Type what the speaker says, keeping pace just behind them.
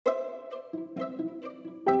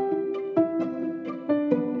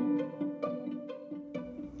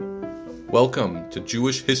Welcome to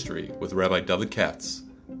Jewish History with Rabbi David Katz,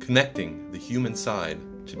 connecting the human side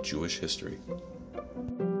to Jewish history.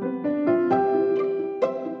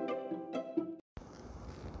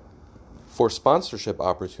 For sponsorship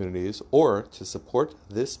opportunities or to support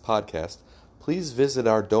this podcast, please visit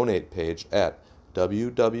our donate page at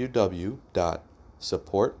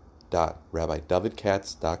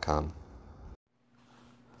www.support.rabbidavidkatz.com.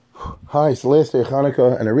 Hi, it's the last day of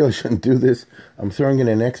Hanukkah, and I really shouldn't do this. I'm throwing in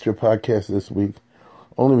an extra podcast this week,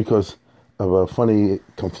 only because of a funny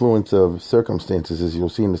confluence of circumstances, as you'll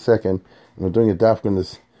see in a second. And I'm doing a dafka on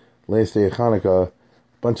this last day of Hanukkah. A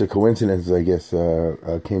bunch of coincidences, I guess,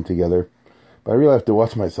 came together. But I really have to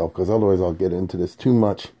watch myself, because otherwise I'll get into this too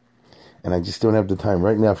much, and I just don't have the time.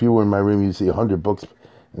 Right now, if you were in my room, you'd see 100 books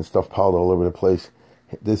and stuff piled all over the place.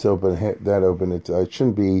 This open, that open. I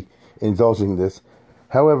shouldn't be indulging this.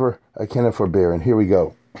 However, I cannot forbear, and here we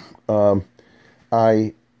go.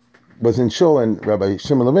 I was in Shul, and Rabbi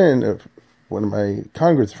Shimon Levin, one of my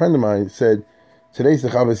congress, a friend of mine, said, today's the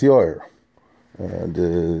Chavos Yair,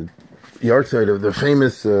 the yahrzeit of the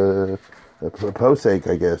famous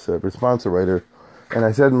posek, I guess, responsa writer. And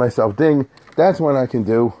I said to myself, ding, that's one I can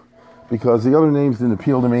do, because the other names didn't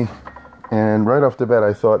appeal to me. And right off the bat,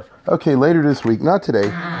 I thought, okay, later this week, not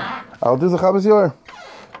today, I'll do the Chavos Yair.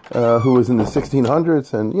 Who was in the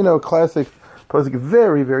 1600s, and classic,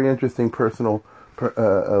 very, very interesting personal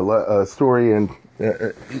story, and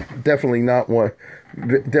definitely not one,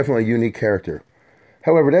 definitely a unique character.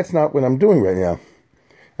 However, that's not what I'm doing right now.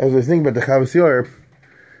 As I was thinking about the Chavos Yair,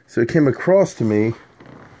 so it came across to me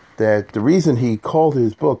that the reason he called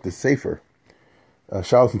his book the Sefer,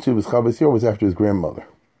 Shalos and Tshuvos Chavos Yair, was after his grandmother,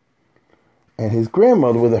 and his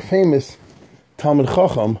grandmother was a famous Talmid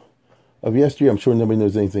Chacham of yesterday. I'm sure nobody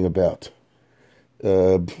knows anything about.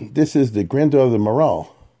 This is the granddaughter of the Maharal.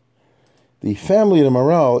 The family of the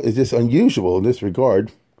Maharal is just unusual in this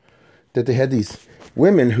regard, that they had these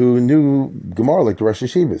women who knew Gemara like the Rosh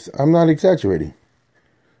Yeshivas. I'm not exaggerating.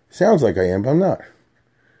 Sounds like I am, but I'm not.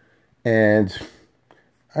 And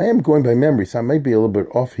I am going by memory, so I might be a little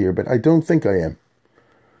bit off here, but I don't think I am.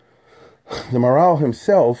 The Maharal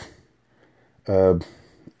himself,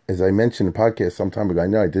 as I mentioned in a podcast some time ago, I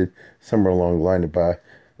know I did somewhere along the line about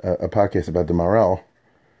a podcast about the Maharal,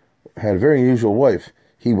 had a very unusual wife.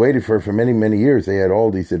 He waited for her for many, many years. They had all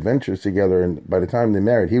these adventures together, and by the time they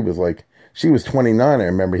married, she was 29, I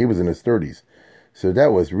remember. He was in his 30s. So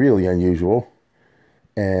that was really unusual.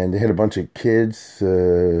 And they had a bunch of kids,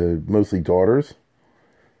 mostly daughters.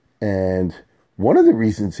 And one of the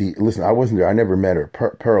reasons listen, I wasn't there, I never met her,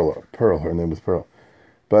 Pearl, her name was Pearl.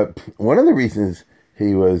 But one of the reasons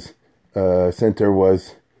he was sent there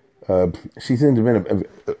was she seemed to have been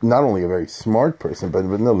not only a very smart person, but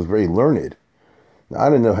was very learned. Now, I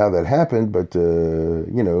don't know how that happened, but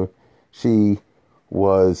she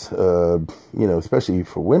was especially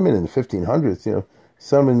for women in the 1500s,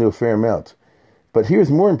 someone knew a fair amount. But here's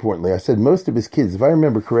more importantly, I said most of his kids, if I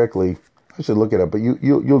remember correctly, I should look it up, but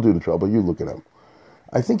you'll do the trouble. You look it up.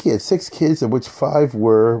 I think he had 6 kids, of which 5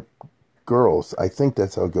 were girls. I think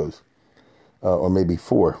that's how it goes. Or maybe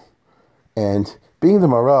 4. And being the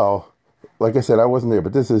Maharal, like I said, I wasn't there,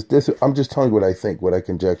 but this. I'm just telling you what I think, what I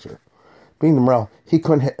conjecture. Being the Maharal, he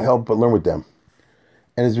couldn't help but learn with them.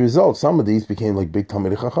 And as a result, some of these became like big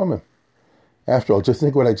Talmidei Chachamim. After all, just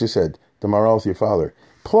think what I just said. The Maharal's your father.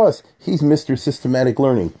 Plus, he's Mr. Systematic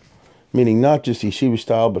Learning, meaning not just yeshiva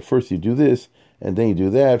style, but first you do this, and then you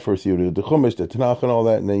do that. First you do the Chumash, the Tanakh, and all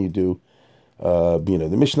that, and then you do,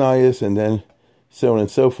 the Mishnayos, and then so on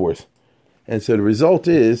and so forth. And so the result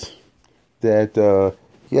is that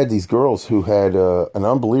he had these girls who had an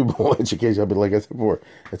unbelievable education. But like I said before,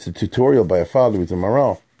 it's a tutorial by a father who's a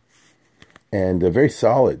Maharal, and very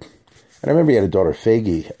solid. And I remember he had a daughter,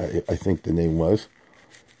 Fagi, I think the name was,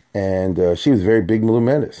 and she was very big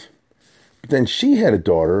Melumedes. But then she had a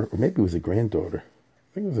daughter, or maybe it was a granddaughter.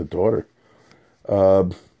 I think it was a daughter,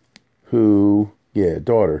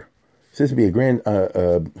 daughter. Says to be a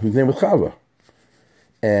whose name was Chava.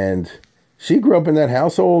 And she grew up in that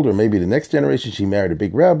household, or maybe the next generation, she married a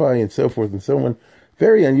big rabbi, and so forth and so on.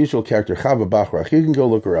 Very unusual character, Chava Bachrach. You can go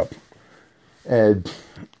look her up. And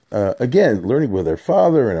again, learning with her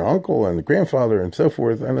father and her uncle and the grandfather and so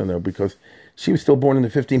forth. I don't know, because she was still born in the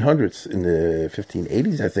 1500s, in the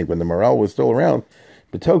 1580s, I think, when the Maharal was still around,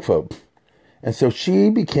 B'tokfo. And so she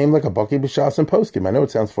became like a Baki B'Shas and Poskim. I know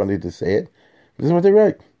it sounds funny to say it, but this is what they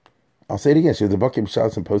write. I'll say it again. She was a Baki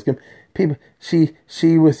B'Shas and Poskim. People, she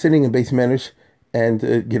was sitting in Beis Medrash, and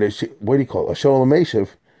what do you call it? A Sholem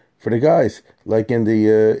Meshiv for the guys, like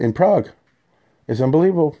in Prague. It's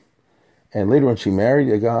unbelievable. And later on, she married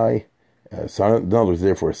a guy, son, in other words,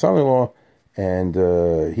 therefore a son-in-law, and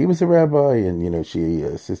he was a rabbi, and she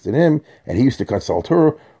assisted him, and he used to consult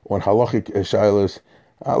her on halachic shilas.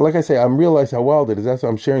 Like I say, I realize how wild it is. That's why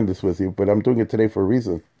I'm sharing this with you, but I'm doing it today for a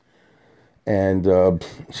reason. And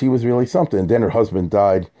she was really something. And then her husband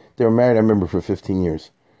died. They were married, I remember, for 15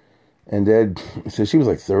 years. And then, so she was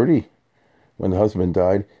like 30 when the husband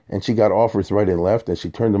died, and she got offers right and left, and she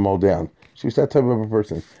turned them all down. She was that type of a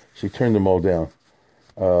person. She turned them all down.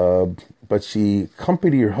 But she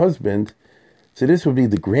accompanied her husband. So this would be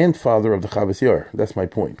the grandfather of the Chavos Yair. That's my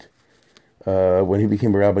point. When he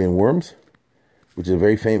became a rabbi in Worms, which is a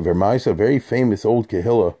very famous, Vermaisa, very famous old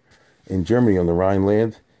Kehillah in Germany on the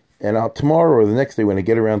Rhineland. And tomorrow or the next day when I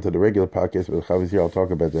get around to the regular podcast with the Chavos Yair, I'll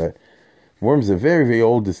talk about that. Worms is a very, very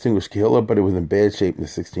old, distinguished Kehillah, but it was in bad shape in the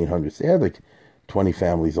 1600s. They had like 20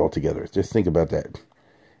 families altogether. Just think about that.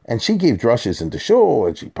 And she gave drushes into shul,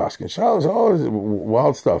 and she paskin shalos, all this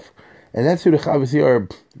wild stuff. And that's who the Chavos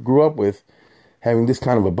Yair grew up with, having this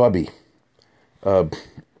kind of a bubby,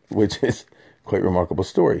 which is quite a remarkable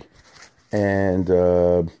story. And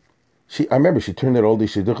I remember she turned that oldie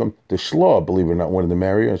shidduchim. The Shlah, believe it or not, wanted to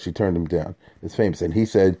marry her, and she turned him down. It's famous. And he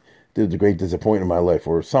said, "This was a great disappointment in my life,"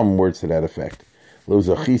 or some words to that effect. Lo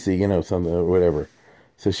zachisi, something or whatever.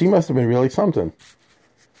 So she must have been really something.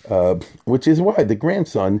 Which is why the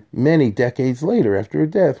grandson, many decades later, after her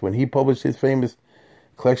death, when he published his famous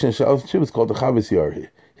collection of Shalos and Shuvos called the Chavos Yair,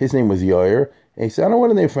 his name was Yair, and he said, "I don't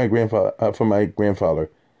want a name for my grandfather.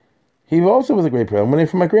 He also was a great prophet. I want a name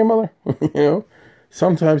for my grandmother."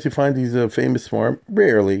 Sometimes you find these famous form,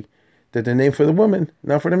 rarely, that they're named for the woman,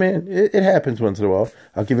 not for the man. It happens once in a while.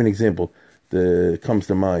 I'll give you an example. Comes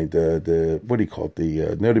to mind. What do you call it?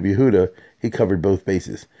 The Noda Yehuda. He covered both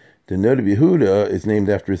bases. The Noda Yehuda is named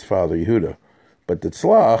after his father, Yehuda. But the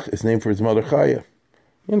Tzlach is named for his mother, Chaya.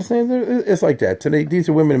 You understand? It's like that. Today, these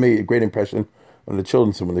are women who made a great impression on the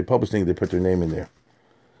children, so when they publish things, they put their name in there.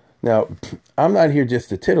 Now, I'm not here just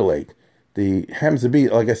to titillate. The Hamza B,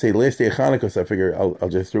 like I say, last day of Hanukkah, so I figure I'll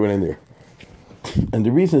just throw it in there. And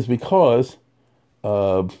the reason is because,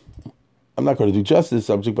 I'm not going to do justice to the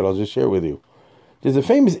subject, but I'll just share it with you. There's a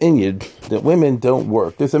famous Inyad that women don't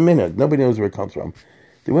work. There's a minhag. Nobody knows where it comes from.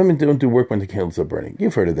 The women don't do work when the candles are burning.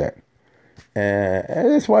 You've heard of that.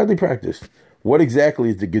 And it's widely practiced. What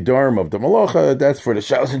exactly is the Gedarm of the Malacha? That's for the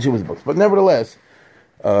Shalos and Shuvos books. But nevertheless,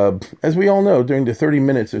 as we all know, during the 30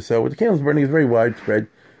 minutes or so with the candles burning is very widespread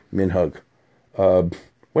minhag.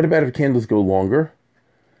 What about if candles go longer?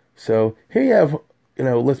 So here you have,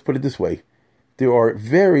 let's put it this way. There are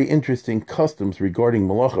very interesting customs regarding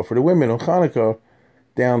Malacha for the women on Hanukkah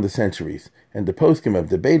down the centuries. And the poskim have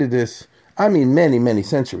debated this. I mean, many, many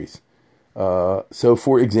centuries. So,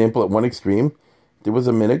 for example, at one extreme, there was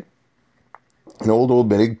a minhag, an old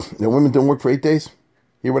minhag, that women don't work for 8 days.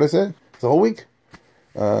 Hear what I said? It's a whole week.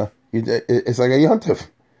 It's like a yontif.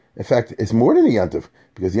 In fact, it's more than a yontif,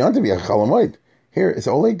 because yontif is a chalamoid. Here, it's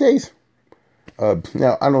all 8 days.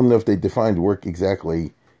 Now, I don't know if they defined work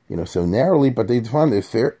exactly, so narrowly, but they defined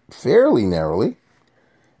it fairly narrowly.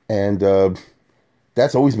 And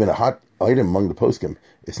that's always been a hot item among the poskim.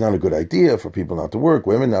 It's not a good idea for people not to work,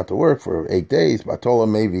 women not to work for 8 days, Batola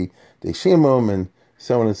maybe, they shimum, and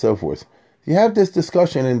so on and so forth. You have this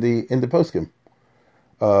discussion in the poskim.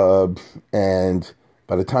 And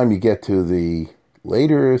by the time you get to the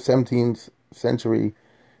later 17th century,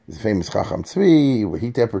 there's a famous Chacham Tzvi, where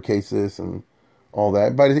he deprecates this and all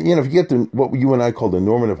that. But, if you get to what you and I call the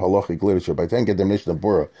normative halachic literature, by the time you get the Mishnah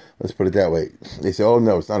Bura, let's put it that way, they say, oh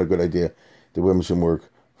no, it's not a good idea that women should work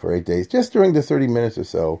for 8 days, just during the 30 minutes or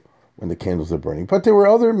so when the candles are burning. But there were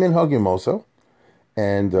other minhagim also.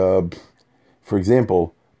 And, for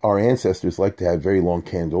example, our ancestors liked to have very long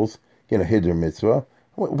candles, Hiddur mitzvah,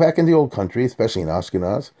 back in the old country, especially in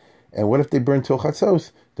Ashkenaz. And what if they burn till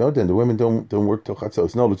Chatzos? No, then the women don't work till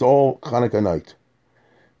Chatzos. No, it's all Hanukkah night.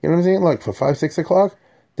 You know what I'm saying? Like for 5, 6 o'clock,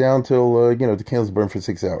 down till, the candles burn for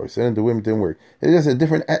 6 hours. And then the women didn't work. It is a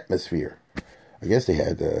different atmosphere. I guess they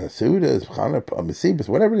had Sudas, Hanukkah, Mesibas,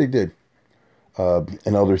 whatever they did.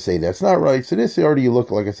 And others say that's not right. So this already, you look,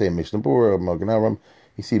 like I say, Mishnah Bura, Magen Avraham,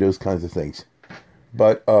 you see those kinds of things.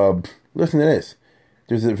 But listen to this.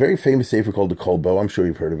 There's a very famous sefer called the Kolbo. I'm sure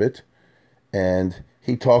you've heard of it. And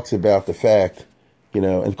he talks about the fact, and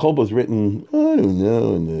Kolbo's written, I don't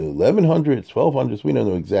know, in the 1100s, 1200s, we don't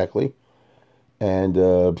know exactly.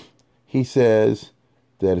 And he says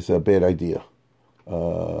that it's a bad idea.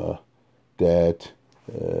 That,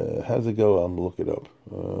 how's it go? I'm going to look it up.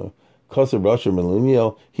 Kosev Rasha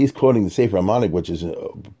Meluniel, he's quoting the Sefer Amanik, which is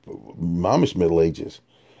Mamish Middle Ages.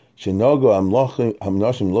 Shenogo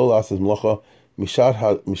Hamnashim Lo Lasas Mlocha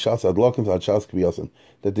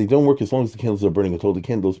that they don't work as long as the candles are burning until the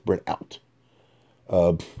candles burn out.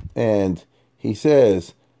 And he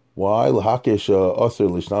says, why?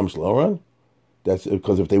 That's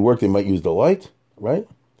because if they work, they might use the light, right?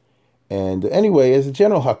 And anyway, as a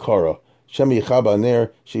general hakara, and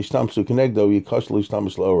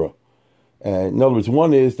in other words,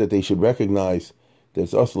 one is that they should recognize that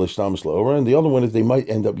it's asur l'shtamish la'ora, and the other one is they might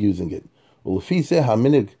end up using it. Well, if you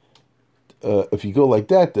go like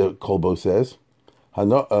that, the Kolbo says,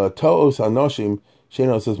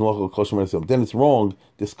 then it's wrong,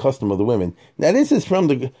 this custom of the women. Now, this is from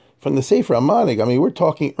the Sefer Amanig. I mean, we're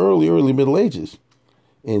talking early Middle Ages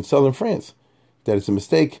in southern France, that it's a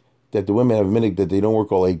mistake that the women have a minig that they don't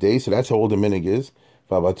work all 8 days. So that's how old the minig is.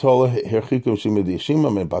 And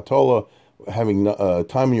batola, having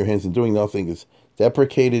time in your hands and doing nothing, is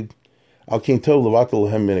deprecated. Al kin tov levatel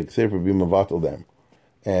hem minig sefer b'mavatel them.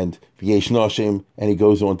 And v'yesh noshim, and he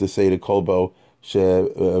goes on to say to Kolbo she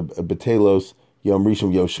betelos yom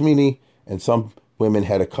rishon yom shmini, and some women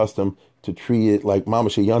had a custom to treat it like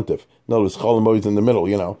mamash yontif. Notice Chol is in the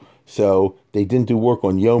middle, So they didn't do work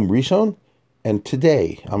on Yom Rishon. And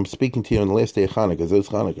today, I'm speaking to you on the last day of Hanukkah, Zos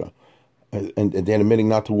Hanukkah, and then admitting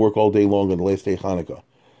not to work all day long on the last day of Hanukkah.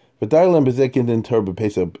 But Dailam Bezekin didn't turb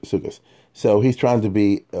Pesach Sukkos. So he's trying to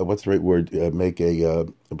be, what's the right word, make a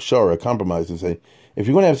pshara, a compromise, and say, if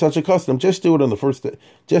you're going to have such a custom, just do it on the first day.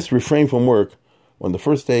 Just refrain from work on the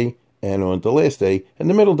first day and on the last day. And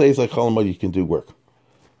the middle days, like Chol you can do work.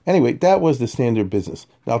 Anyway, that was the standard business.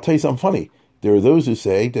 Now, I'll tell you something funny. There are those who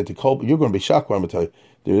say that the Kolbo, you're going to be shocked when I'm going to tell you,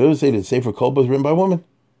 there are those who say that the Sefer Kolbo is written by women.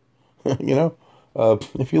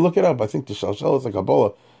 If you look it up, I think the Shalshal is like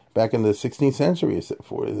Kabbalah back in the 16th century. It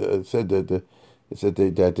said that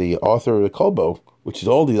the author of the Kolbo, which is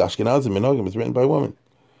all these Ashkenazim and Minhagim, is written by women.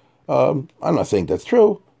 I'm not saying that's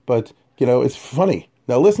true, but it's funny.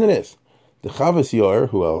 Now listen to this: the Chavas Yair,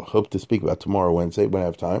 who I'll hope to speak about tomorrow, Wednesday, when I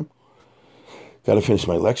have time. Got to finish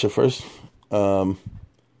my lecture first.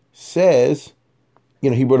 Says,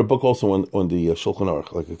 he wrote a book also on the Shulchan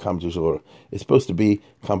Aruch, like a competition. It's supposed to be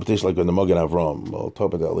competition like on the Magen Avram. I'll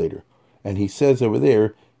talk about that later. And he says over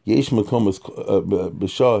there, Yesh Makom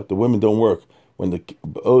B'Shah, the women don't work when the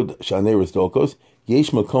Od Shaneris Dolkos. Yesh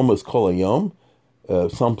Makom is Kol Hayom.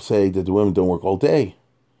 Some say that the women don't work all day.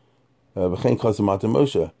 V'chein Kazamat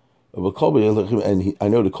Moshe. And I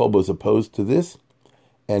know the Kolbo is opposed to this,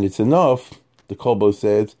 and it's enough. The Kolbo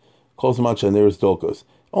says, Kol Zamat Shaneris Dolkos.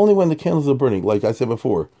 Only when the candles are burning, like I said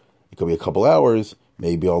before. It could be a couple hours,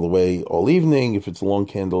 maybe all evening, if it's long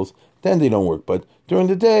candles, then they don't work. But during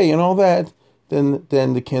the day and all that, then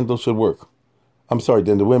the candles should work.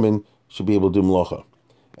 Then the women should be able to do melacha.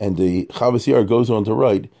 And the Chavas Yair goes on to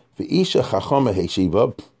write, V'isha chachama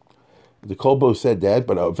heshiva. The Kolbo said that,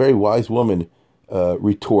 but a very wise woman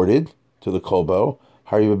retorted to the Kolbo,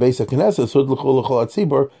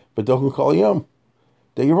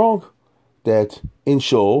 that you're wrong. That in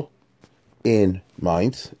Shul, in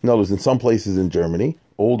Mainz, in other words, in some places in Germany,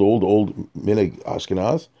 old Minig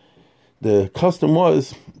Ashkenaz, the custom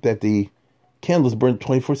was that the candles burned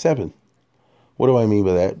 24/7. What do I mean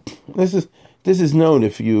by that? This is known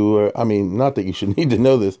if you, not that you should need to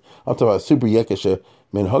know this. I'm talking about super Yekesha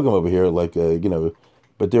Minhagim over here,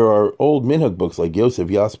 but there are old Minhag books like Yosef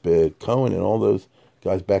Yaspe Cohen and all those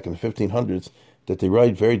guys back in the 1500s that they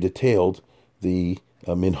write very detailed the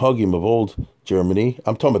Minhagim of old Germany.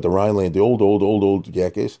 I'm talking about the Rhineland, the old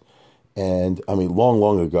Yekish, and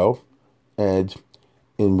long ago. And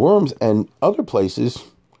in Worms and other places,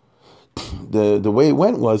 the way it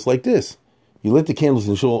went was like this: you lit the candles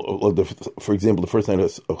in Shul, for example, the first night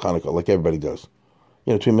of Hanukkah, like everybody does,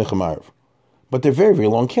 between Mincha and Ma'ariv. But they're very, very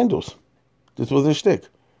long candles. This was their shtick,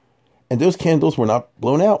 and those candles were not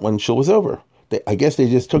blown out when Shul was over. I guess they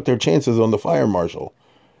just took their chances on the fire marshal,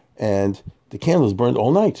 and the candles burned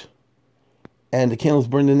all night. And the candles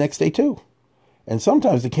burned the next day too. And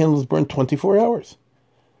sometimes the candles burned 24 hours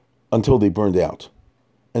until they burned out.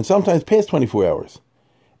 And sometimes past 24 hours.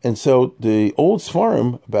 And so the old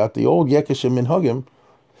Svarim about the old Yekesh Minhagim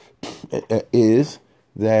is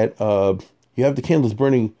that you have the candles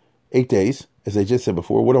burning 8 days, as I just said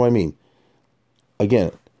before. What do I mean?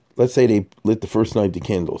 Again, let's say they lit the first night the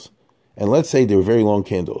candles. And let's say they were very long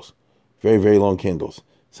candles. Very, very long candles.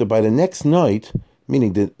 So by the next night,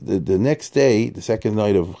 meaning the next day, the second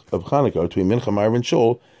night of Hanukkah, between Mincha, Ma'ariv, and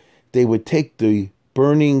Shul, they would take the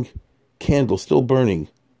burning candle, still burning,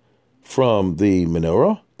 from the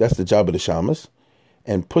menorah, that's the job of the shamas,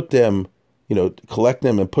 and put them, collect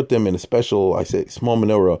them and put them in a special, small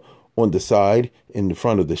menorah on the side in the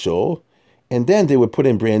front of the Shul, and then they would put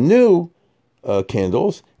in brand new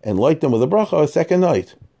candles and light them with a bracha a second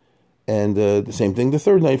night. And the same thing the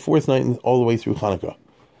third night, fourth night, and all the way through Hanukkah.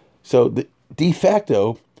 So de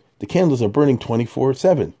facto, the candles are burning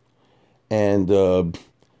 24/7. And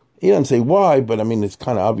he doesn't say why, but I mean, it's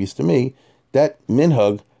kind of obvious to me. That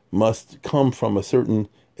minhag must come from a certain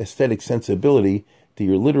aesthetic sensibility that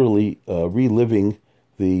you're literally reliving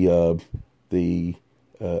the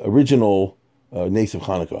original Nes of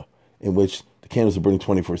Hanukkah, in which the candles are burning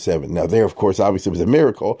 24/7. Now there, of course, obviously it was a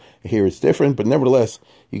miracle. Here it's different, but nevertheless,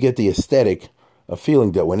 you get the aesthetic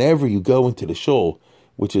feeling that whenever you go into the shul,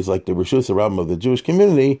 which is like the Rishus Rabbim of the Jewish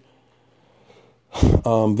community,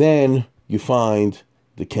 then you find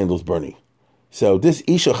the candles burning. So this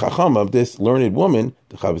Isha Chachama, this learned woman,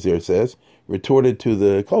 the Chavazir says, retorted to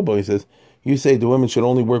the Kolbo. He says, you say the women should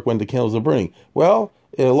only work when the candles are burning. Well,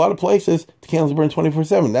 in a lot of places, the candles burn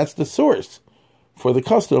 24/7. That's the source for the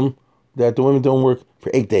custom that the women don't work for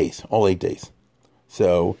 8 days, all 8 days.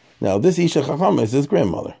 So now this Isha Chachama is his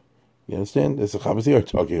grandmother. You understand? This is a Chavazir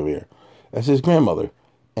talking over here. That's his grandmother.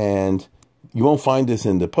 And you won't find this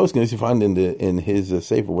in the Poskim. You find it in his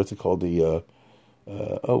Sefer, what's it called?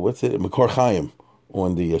 Makor Chaim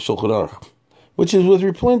on the Shulchan Aruch, which was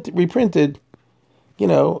reprinted,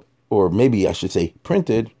 or maybe I should say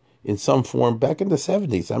printed in some form back in the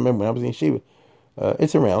 70s. I remember when I was in yeshiva.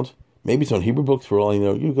 It's around. Maybe it's on Hebrew books for all you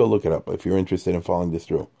know. You go look it up if you're interested in following this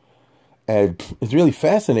through. And it's really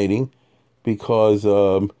fascinating because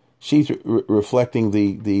she's reflecting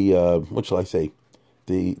the what shall I say,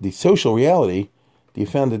 the social reality that you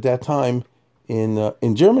found at that time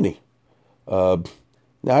in Germany.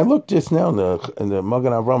 Now I looked just now in the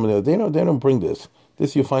Magen Avraham. They don't bring this.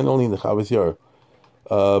 This you find only in the Chavazir.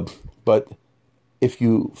 But if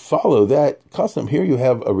you follow that custom, here you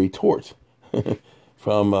have a retort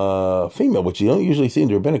from a female, which you don't usually see in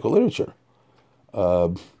the rabbinical literature,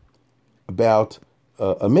 about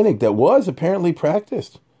a minhag that was apparently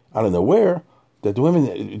practiced. I don't know where, that the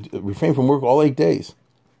women refrain from work all 8 days,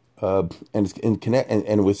 and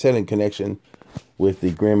it was said in connection with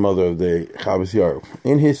the grandmother of the Chavazir.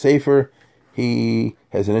 In his Sefer, he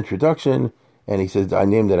has an introduction, and he says, I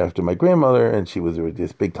named it after my grandmother, and she was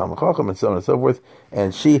this big Talmid Chacham, and so on and so forth.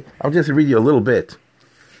 And I'll just read you a little bit,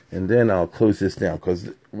 and then I'll close this down,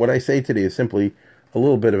 because what I say today is simply a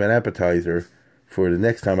little bit of an appetizer for the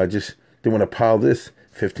next time. I just didn't want to pile this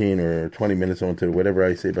 15 or 20 minutes onto whatever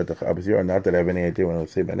I say about the Chavazir, not that I have any idea what I'll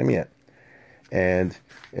say about him yet. And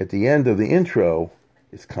at the end of the intro,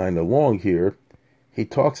 it's kind of long here, he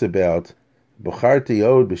talks about Bocharti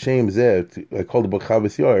Od B'Shem Zeh, I called the book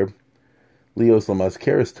Chavazir, Leos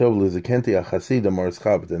Lamaskeres Tov Lizakenti Achasida Mars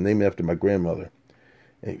Chabot, and named after my grandmother.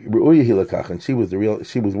 And she was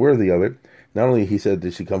worthy of it. Not only he said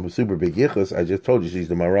that she come from super big yichus, I just told you she's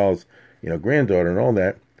the Maral's, granddaughter and all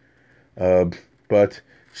that. But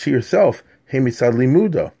she herself, Hemisad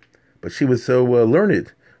Limuda, but she was so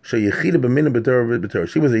learned. She was a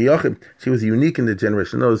yachid. She was unique in the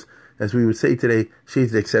generation. Those, as we would say today,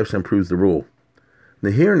 she's the exception and proves the rule.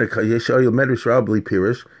 And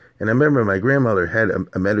I remember my grandmother had a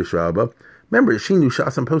Medrash Rabbah. Remember, she knew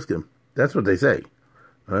Shas and Poskim. That's what they say.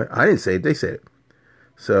 Right? I didn't say it, they said it.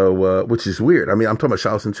 So, which is weird. I mean, I'm talking about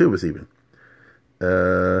Shas and Chuvas even.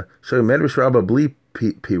 So Medrash Rabbah Bli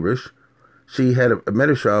Pirush. She had a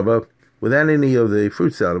Medrash Rabbah without any of the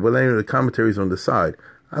fruit salad, without any of the commentaries on the side.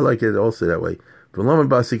 I like it also that way.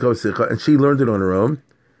 And she learned it on her own.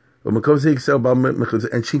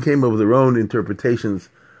 And she came up with her own interpretations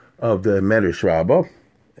of the Medrash Rabbah.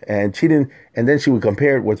 And then she would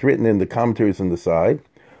compare what's written in the commentaries on the side.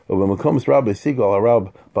 And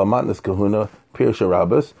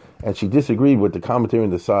she disagreed with the commentary on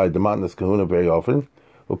the side, the Matnas Kahuna, very often.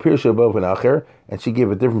 And she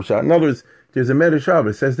gave a different shot. In other words, there's a Medrash Rabbah,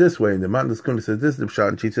 it says this way, and the Matnas Kahuna says this is the shot,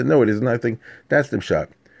 and she said, no, it isn't. I think that's the shot.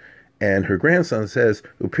 And her grandson says,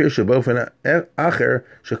 and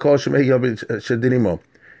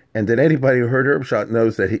that anybody who heard her shot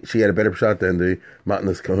knows that she had a better shot than the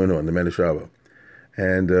Matnas Kahuna and the Medrash Rabbah.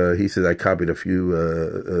 And he says, I copied a few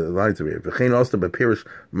lines of it. V'chein also b'pirish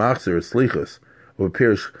machzer slichus, or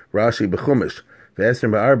b'pirish Rashi b'chumash,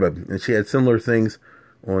 v'esrim b'arba. And she had similar things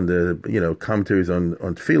on the commentaries on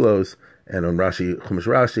Tfilos and on Chumash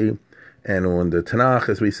Rashi, and on the Tanakh,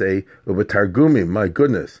 as we say, u'b'targumim. My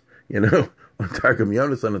goodness, on Targum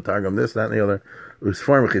Yonas, on the Targum this, that, and the other.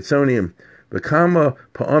 U'sfarim chitzonium. V'kama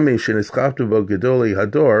pa'ami shenischaftu bo gedoli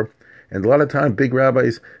hador. And a lot of times, big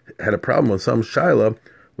rabbis had a problem with some shaila.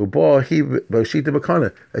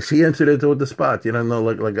 She answered it with the spot.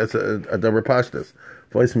 Like that's a double pashtas.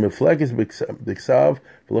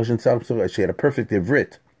 She had a perfect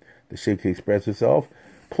ivrit that she could express herself.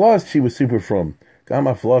 Plus, she was super frum.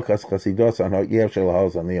 Gama Flakas Chasidos on Yev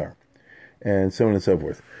Shalahals on the Ar. And so on and so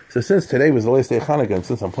forth. So since today was the last day of Hanukkah, and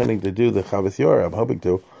since I'm planning to do the Chavos Yair, I'm hoping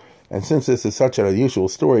to, and since this is such an unusual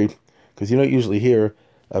story, because you don't usually hear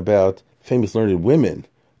about famous learned women,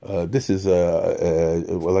 this is,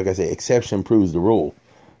 well, like I say, exception proves the rule,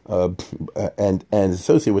 and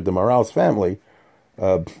associated with the Morales family.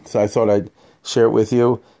 So I thought I'd share it with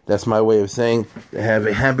you. That's my way of saying have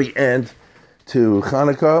a happy end to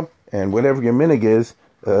Hanukkah, and whatever your minig is,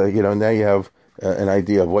 now you have an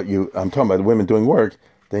idea of what I'm talking about, the women doing work,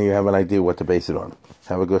 then you have an idea what to base it on.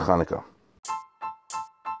 Have a good Hanukkah.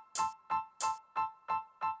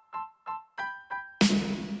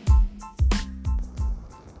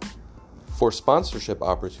 For sponsorship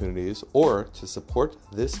opportunities or to support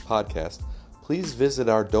this podcast, please visit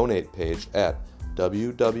our donate page at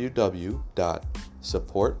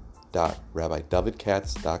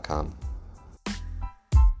www.support.rabbidavidkatz.com.